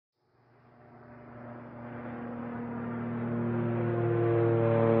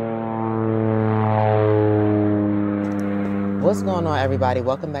What's going on, everybody?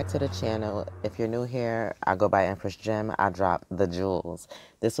 Welcome back to the channel. If you're new here, I go by Empress Gem. I drop the jewels.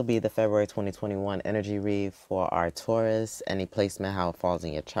 This will be the February 2021 energy read for our Taurus. Any placement, how it falls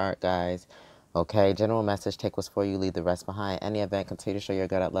in your chart, guys. Okay, general message, take what's for you, leave the rest behind. Any event, continue to show your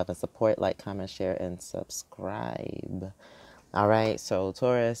good at love and support. Like, comment, share, and subscribe. All right, so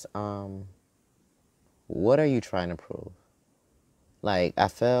Taurus, what are you trying to prove? Like, I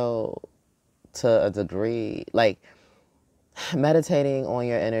feel to a degree, like, meditating on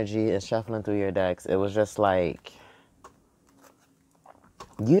your energy and shuffling through your decks, it was just like,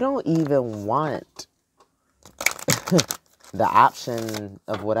 you don't even want the option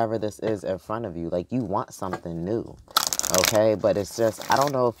of whatever this is in front of you. Like, you want something new, okay? But it's just, I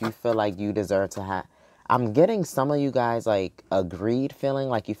don't know if you feel like you deserve to have, I'm getting some of you guys like a greed feeling,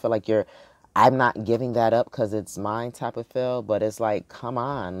 like you feel like I'm not giving that up because it's mine type of feel. But it's like, come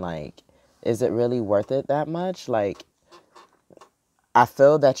on, like, is it really worth it that much? Like, I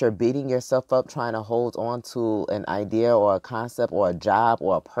feel that you're beating yourself up trying to hold on to an idea or a concept or a job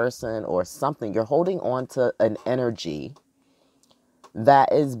or a person or something. You're holding on to an energy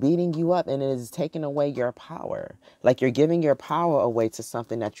that is beating you up and it is taking away your power. Like, you're giving your power away to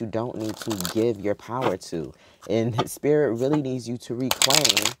something that you don't need to give your power to. And Spirit really needs you to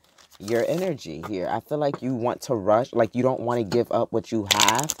reclaim your energy here. I feel like you want to rush, like you don't want to give up what you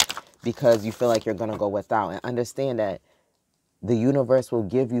have because you feel like you're going to go without. And understand that the universe will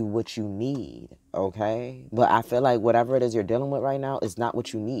give you what you need, okay? But I feel like whatever it is you're dealing with right now is not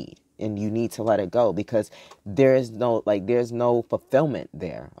what you need. And you need to let it go because there's no fulfillment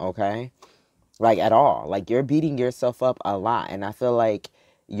there, okay? Like, at all. Like, you're beating yourself up a lot. And I feel like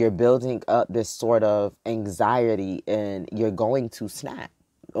you're building up this sort of anxiety and you're going to snap.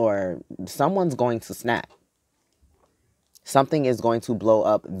 Or someone's going to snap. Something is going to blow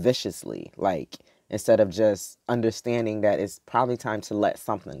up viciously, like, instead of just understanding that it's probably time to let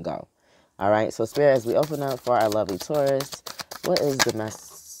something go. All right, so Spirit, as we open up for our lovely Taurus, what is the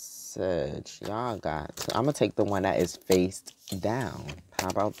message y'all got? I'm going to take the one that is faced down. How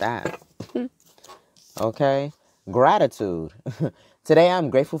about that? Okay, gratitude. Today, I'm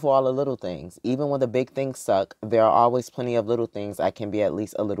grateful for all the little things. Even when the big things suck, there are always plenty of little things I can be at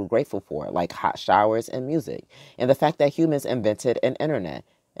least a little grateful for, like hot showers and music, and the fact that humans invented an internet,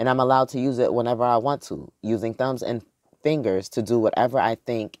 and I'm allowed to use it whenever I want to, using thumbs and fingers to do whatever I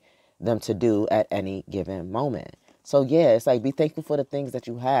think them to do at any given moment. So yeah, it's like, be thankful for the things that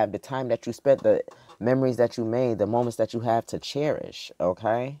you have, the time that you spent, the memories that you made, the moments that you have to cherish,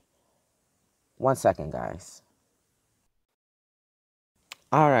 okay? 1 second, guys.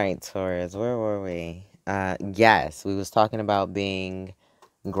 All right, Taurus, where were we? Yes, we was talking about being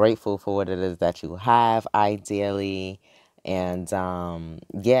grateful for what it is that you have, ideally, and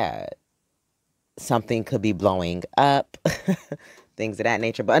yeah, something could be blowing up, things of that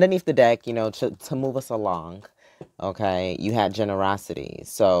nature. But underneath the deck, you know, to move us along, okay, you had generosity,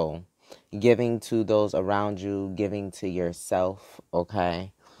 so giving to those around you, giving to yourself,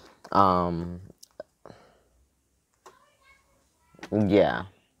 okay, yeah.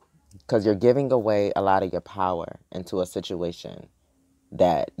 Because you're giving away a lot of your power into a situation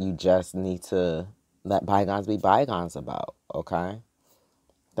that you just need to let bygones be bygones about, okay?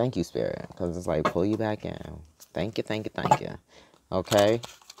 Thank you, Spirit, because it's like, pull you back in. Thank you, thank you, thank you. Okay?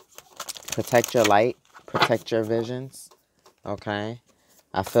 Protect your light. Protect your visions, okay?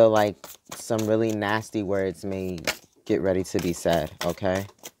 I feel like some really nasty words may get ready to be said, okay?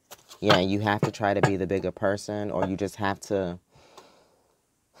 Yeah, you have to try to be the bigger person, or you just have to...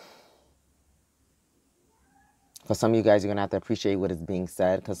 For some of you guys, you're going to have to appreciate what is being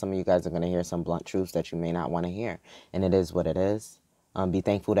said, because some of you guys are going to hear some blunt truths that you may not want to hear. And it is what it is. Be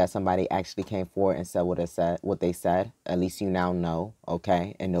thankful that somebody actually came forward and said what they said. At least you now know,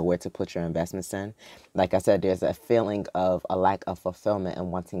 okay, and know where to put your investments in. Like I said, there's a feeling of a lack of fulfillment and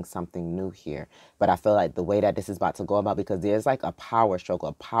wanting something new here. But I feel like the way that this is about to go about, because there's like a power stroke,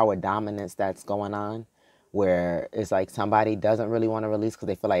 a power dominance that's going on, where it's like somebody doesn't really want to release because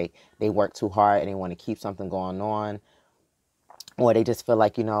they feel like they work too hard and they want to keep something going on. Or they just feel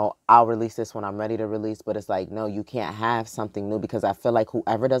like, you know, I'll release this when I'm ready to release. But it's like, no, you can't have something new, because I feel like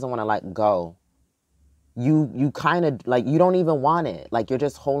whoever doesn't want to let go, you kind of, like, you don't even want it. Like, you're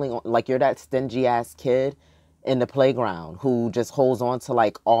just holding on, like you're that stingy ass kid in the playground who just holds on to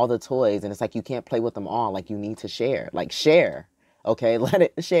like all the toys, and it's like you can't play with them all. Like, you need to share. Like, share. Okay, let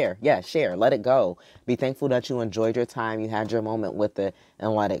it share. Yeah, share. Let it go. Be thankful that you enjoyed your time, you had your moment with it,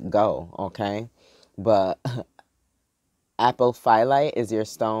 and let it go. Okay, but apophyllite is your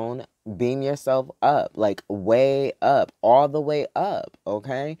stone. Beam yourself up, like way up, all the way up.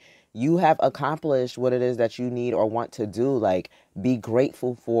 Okay, You have accomplished what it is that you need or want to do. Like, be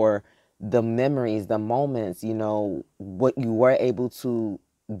grateful for the memories, the moments, you know, what you were able to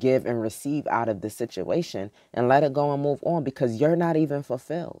give and receive out of the situation, and let it go and move on, because you're not even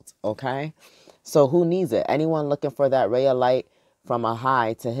fulfilled. Okay. So who needs it? Anyone looking for that ray of light from a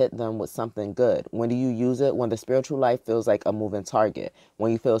high to hit them with something good. When do you use it? When the spiritual life feels like a moving target.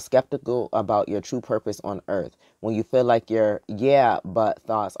 When you feel skeptical about your true purpose on earth. When you feel like your yeah, but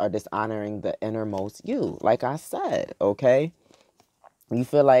thoughts are dishonoring the innermost you. Like I said, okay? You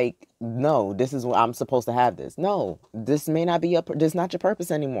feel like, no, this is what I'm supposed to have this. No, this may not be this is not your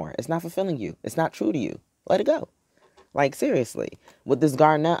purpose anymore. It's not fulfilling you. It's not true to you. Let it go. Like, seriously. With this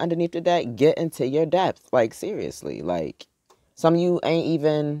garnet underneath the deck, get into your depth. Like, seriously. Like, some of you ain't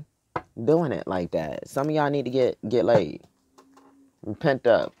even doing it like that. Some of y'all need to get laid. Pent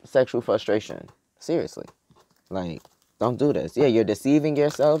up sexual frustration. Seriously. Like, don't do this. Yeah, you're deceiving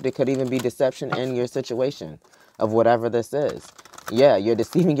yourself. There could even be deception in your situation of whatever this is. Yeah, you're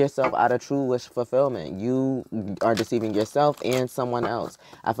deceiving yourself out of true wish fulfillment. You are deceiving yourself and someone else.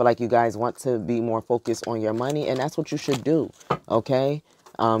 I feel like you guys want to be more focused on your money, and that's what you should do, okay?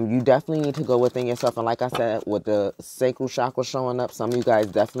 You definitely need to go within yourself. And like I said, with the sacral chakra showing up, some of you guys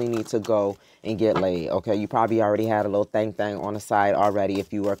definitely need to go and get laid, okay? You probably already had a little thing on the side already.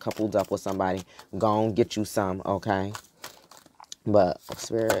 If you were coupled up with somebody, go and get you some, okay? But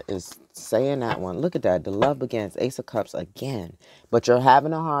Spirit is saying that one. Look at that. The love begins. Ace of Cups again. But you're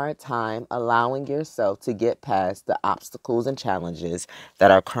having a hard time allowing yourself to get past the obstacles and challenges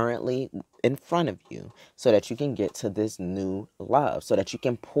that are currently in front of you, so that you can get to this new love, so that you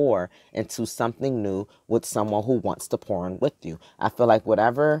can pour into something new with someone who wants to pour in with you. I feel like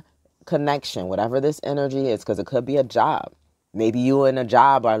whatever connection, whatever this energy is, because it could be a job. Maybe you and a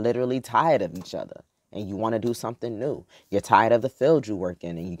job are literally tired of each other, and you want to do something new. You're tired of the field you work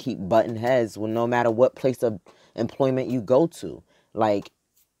in, and you keep butting heads with no matter what place of employment you go to. Like,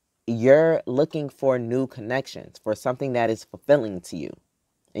 you're looking for new connections, for something that is fulfilling to you.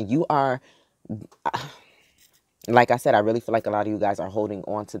 And you are, like I said, I really feel like a lot of you guys are holding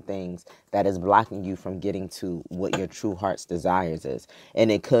on to things that is blocking you from getting to what your true heart's desires is. And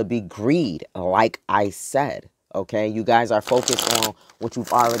it could be greed, like I said. Okay, you guys are focused on what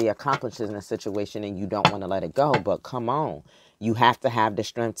you've already accomplished in a situation, and you don't want to let it go. But come on, you have to have the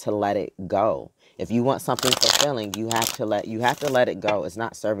strength to let it go. If you want something fulfilling, you have to let it go. It's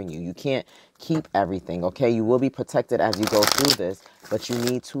not serving you. You can't keep everything. Okay, you will be protected as you go through this, but you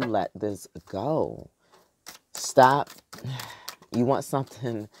need to let this go. Stop. You want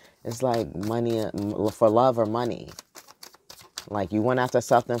something. It's like money for love or money. Like, you went after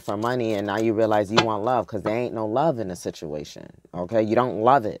something for money, and now you realize you want love, because there ain't no love in the situation. Okay, you don't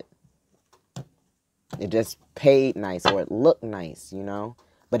love it. It just paid nice, or it looked nice, you know,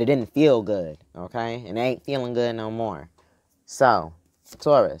 but it didn't feel good. Okay, and it ain't feeling good no more. So,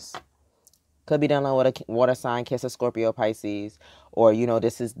 Taurus could be dealing with a water sign, Cancer, Scorpio, Pisces, or, you know,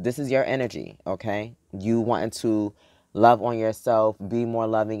 this is your energy. Okay, you wanting to love on yourself, be more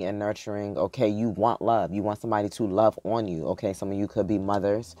loving and nurturing. Okay, you want love. You want somebody to love on you. Okay, some of you could be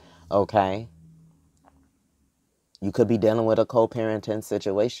mothers. Okay, you could be dealing with a co-parenting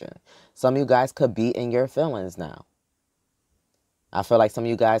situation. Some of you guys could be in your feelings now. I feel like some of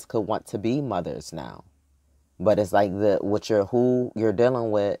you guys could want to be mothers now. But it's like who you're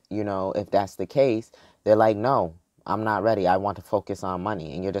dealing with, you know, if that's the case, they're like, no, I'm not ready. I want to focus on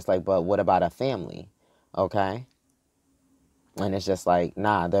money. And you're just like, but what about a family? Okay. And it's just like,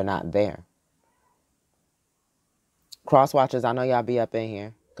 nah, they're not there. Cross watchers, I know y'all be up in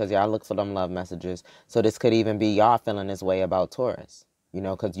here because y'all look for them love messages. So this could even be y'all feeling this way about Taurus, you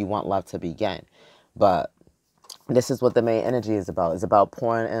know, because you want love to begin. But this is what the main energy is about. It's about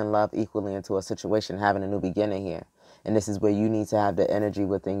pouring in love equally into a situation, having a new beginning here. And this is where you need to have the energy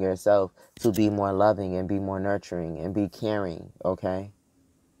within yourself to be more loving and be more nurturing and be caring, okay?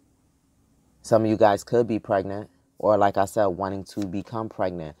 Some of you guys could be pregnant, or like I said, wanting to become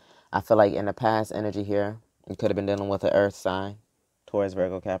pregnant. I feel like in the past energy here, you could have been dealing with an earth sign, Taurus,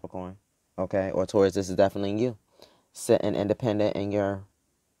 Virgo, Capricorn, okay? Or Taurus, this is definitely you. Sitting independent in your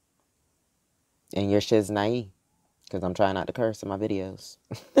shit's naive. Because I'm trying not to curse in my videos.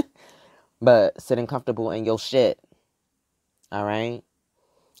 But sitting comfortable in your shit. All right?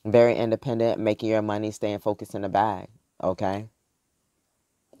 Very independent, making your money, staying focused in the bag. Okay?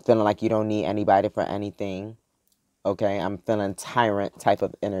 Feeling like you don't need anybody for anything. Okay? I'm feeling tyrant type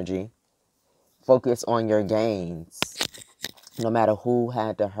of energy. Focus on your gains. No matter who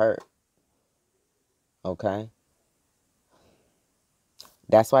had to hurt. Okay?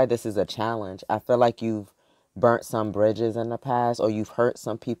 That's why this is a challenge. I feel like you've burnt some bridges in the past, or you've hurt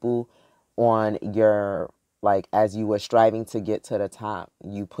some people on your, like, as you were striving to get to the top,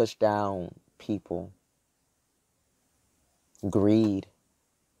 you pushed down people. Greed.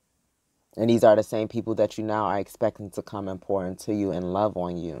 And these are the same people that you now are expecting to come and pour into you and love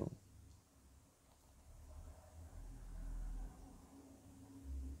on you.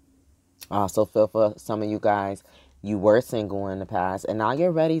 I also feel for some of you guys, you were single in the past and now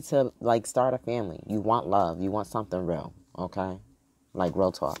you're ready to like start a family. You want love. You want something real. Okay? Like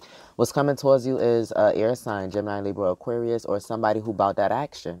real talk. What's coming towards you is air sign, Gemini, Libra, Aquarius, or somebody who about that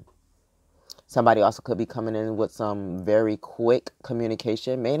action. Somebody also could be coming in with some very quick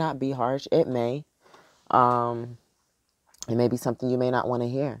communication. May not be harsh. It may. It may be something you may not want to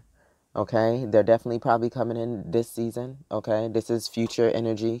hear. Okay, they're definitely probably coming in this season. Okay, this is future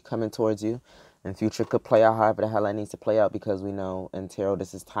energy coming towards you, and future could play out however the hell it needs to play out, because we know in tarot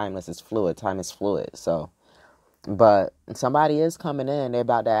this is timeless, it's fluid. Time is fluid. So, but somebody is coming in. They're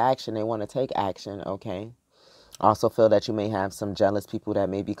about that action. They want to take action. Okay. Also feel that you may have some jealous people that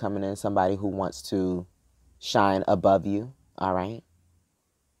may be coming in. Somebody who wants to shine above you. All right.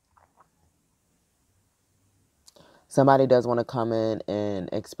 Somebody does want to come in and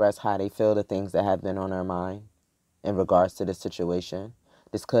express how they feel, the things that have been on their mind in regards to this situation.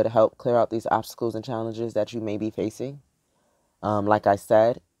 This could help clear out these obstacles and challenges that you may be facing. Like I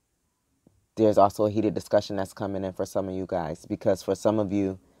said, there's also a heated discussion that's coming in for some of you guys, because for some of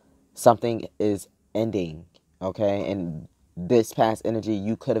you, something is ending, okay? And this past energy,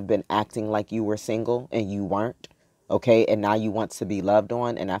 you could have been acting like you were single and you weren't, okay? And now you want to be loved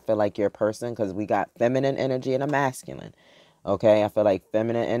on, and I feel like you're a person, because we got feminine energy and a masculine, okay? I feel like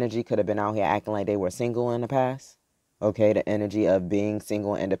feminine energy could have been out here acting like they were single in the past, okay? The energy of being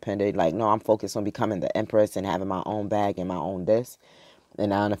single and independent, like, no, I'm focused on becoming the Empress and having my own bag and my own this. And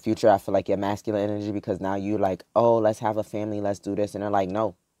now in the future, I feel like your masculine energy, because now you like, oh, let's have a family, let's do this. And they're like,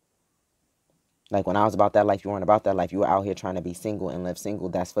 no. Like when I was about that life, you weren't about that life. You were out here trying to be single and live single.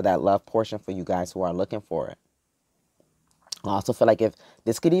 That's for that love portion for you guys who are looking for it. I also feel like if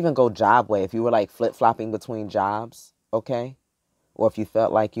this could even go job way, if you were like flip-flopping between jobs, okay? Or if you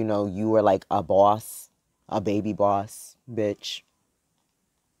felt like, you know, you were like a boss, a baby boss, bitch.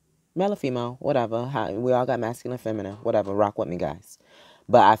 Male or female, whatever. We all got masculine, feminine, whatever. Rock with me, guys.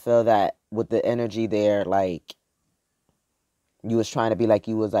 But I feel that with the energy there, like, you was trying to be like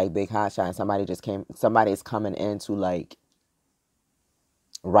you was like big hot shot, and somebody's coming in to like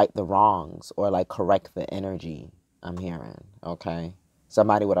right the wrongs or like correct the energy I'm hearing, okay?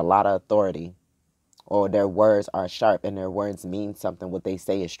 Somebody with a lot of authority, or their words are sharp and their words mean something. What they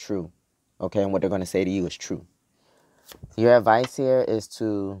say is true, okay? And what they're going to say to you is true. Your advice here is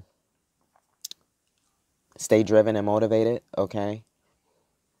to stay driven and motivated, okay?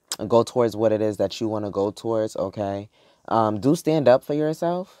 And go towards what it is that you want to go towards, okay? Do stand up for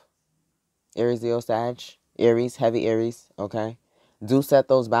yourself. Aries, Leo, Sag, Aries, heavy Aries, okay? Do set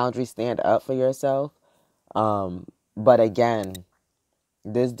those boundaries, stand up for yourself. But again,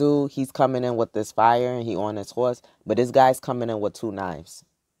 this dude, he's coming in with this fire and he on his horse, but this guy's coming in with 2 knives.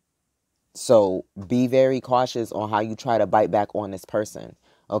 So be very cautious on how you try to bite back on this person,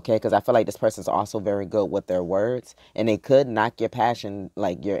 okay? Because I feel like this person's also very good with their words, and they could knock your passion,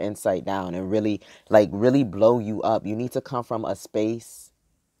 like your insight down, and really, like really blow you up. You need to come from a space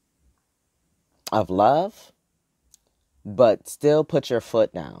of love, but still put your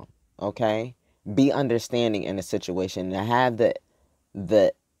foot down, okay? Be understanding in the situation and have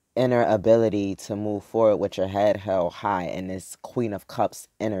the inner ability to move forward with your head held high in this Queen of Cups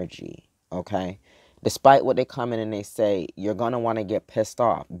energy, okay? Despite what they come in and they say, you're going to want to get pissed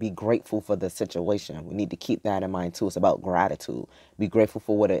off. Be grateful for the situation. We need to keep that in mind too. It's about gratitude. Be grateful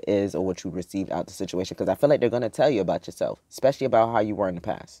for what it is or what you received out the situation, because I feel like they're going to tell you about yourself, especially about how you were in the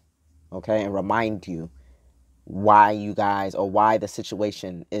past, okay? And remind you why you guys, or why the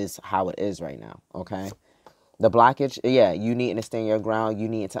situation is how it is right now, okay? The blockage, yeah, you need to stand your ground. You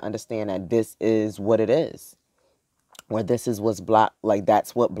need to understand that this is what it is. Or this is what's blocked, like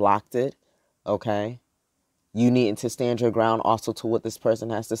that's what blocked it, okay? You need to stand your ground also to what this person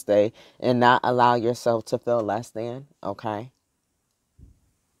has to say, and not allow yourself to feel less than, okay?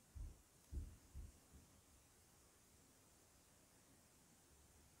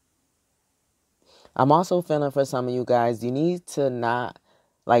 I'm also feeling for some of you guys, you need to not,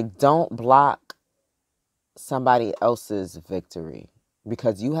 like, don't block somebody else's victory,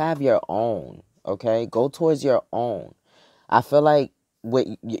 because you have your own, okay? Go towards your own. I feel like what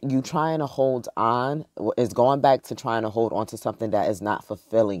you trying to hold on is going back to trying to hold on to something that is not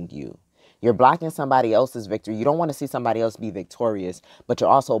fulfilling you. You're blocking somebody else's victory. You don't want to see somebody else be victorious, but you're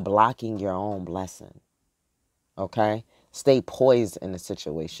also blocking your own blessing. okay? Stay poised in the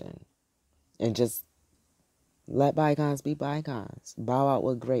situation. And just let bygones be bygones. Bow out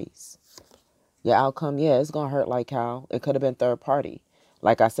with grace. Your outcome, yeah, it's going to hurt like hell. It could have been third party.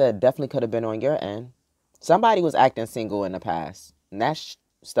 Like I said, definitely could have been on your end. Somebody was acting single in the past. And that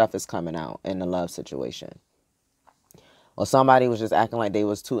stuff is coming out in the love situation. Or somebody was just acting like they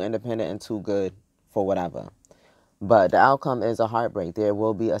was too independent and too good for whatever. But the outcome is a heartbreak. There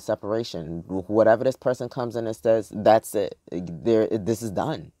will be a separation. Whatever this person comes in and says, that's it. This is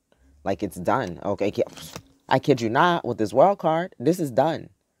done. Like, it's done. Okay? I kid you not, with this world card, this is done.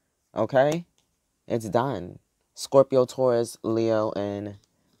 Okay? It's done. Scorpio, Taurus, Leo, and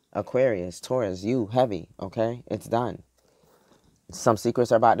Aquarius. Taurus, you, heavy. Okay? It's done. Some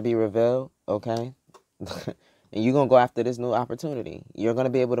secrets are about to be revealed. Okay? And you're going to go after this new opportunity. You're going to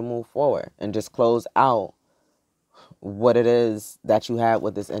be able to move forward and just close out what it is that you had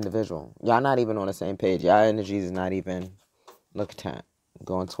with this individual. Y'all not even on the same page. Y'all energies is not even, look at that,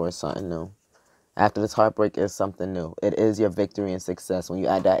 going towards something new. After this heartbreak is something new. It is your victory and success. When you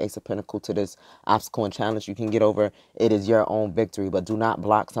add that Ace of Pentacles to this obstacle and challenge you can get over, it is your own victory. But do not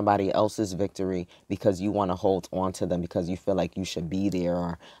block somebody else's victory because you want to hold on to them because you feel like you should be there,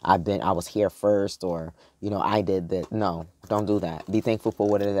 or I was here first, or, you know, I did that. No, don't do that. Be thankful for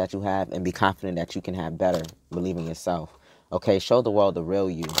what it is that you have and be confident that you can have better. Believe in yourself. Okay, show the world the real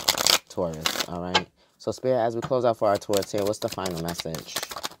you, Taurus. All right. So, Spirit, as we close out for our Taurus here, what's the final message?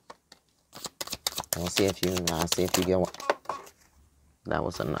 I'll see if you get one. That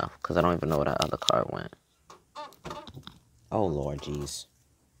was enough, because I don't even know where that other card went. Oh, Lord, jeez.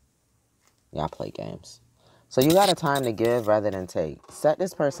 Y'all play games. So you got a time to give rather than take. Set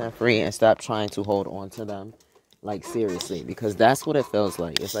this person free and stop trying to hold on to them. Like, seriously, because that's what it feels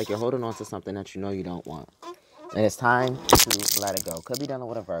like. It's like you're holding on to something that you know you don't want. And it's time to let it go. Could be done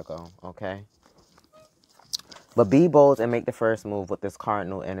with a Virgo, okay? But be bold and make the first move with this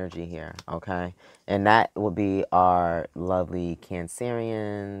cardinal energy here, okay? And that will be our lovely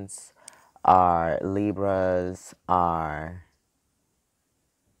Cancerians, our Libras, our,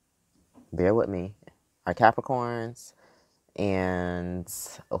 bear with me, our Capricorns, and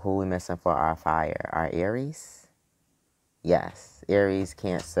who we missing for our fire? Our Aries? Yes, Aries,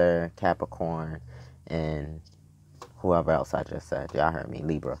 Cancer, Capricorn, and whoever else I just said. Y'all heard me,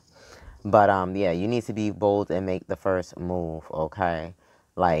 Libra. But, yeah, you need to be bold and make the first move, okay?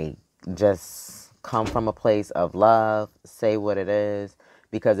 Like, just come from a place of love, say what it is,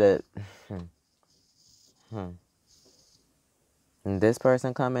 because and this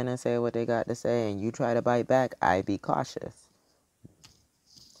person come in and say what they got to say, and you try to bite back, I be cautious,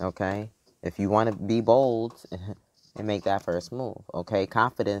 okay? If you want to be bold and make that first move, okay?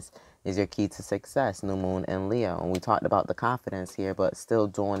 Confidence is your key to success, New Moon and Leo. And we talked about the confidence here, but still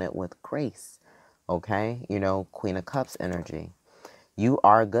doing it with grace. Okay, you know, Queen of Cups energy. You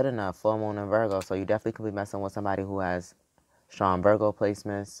are good enough, full moon and Virgo, so you definitely could be messing with somebody who has strong Virgo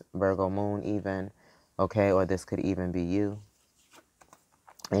placements, Virgo moon even, okay, or this could even be you.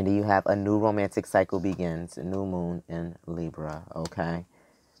 And you have a new romantic cycle begins, new moon in Libra, okay?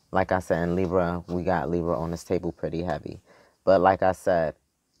 Like I said, in Libra, we got Libra on this table pretty heavy. But like I said,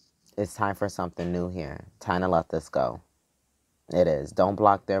 it's time for something new here. Time to let this go. It is. Don't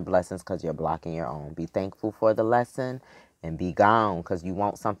block their blessings because you're blocking your own. Be thankful for the lesson and be gone because you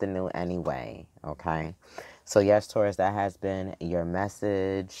want something new anyway. Okay? So, yes, Taurus, that has been your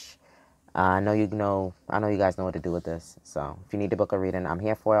message. I know you guys know what to do with this. So, if you need to book a reading, I'm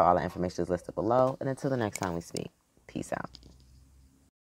here for it. All the information is listed below. And until the next time we speak, peace out.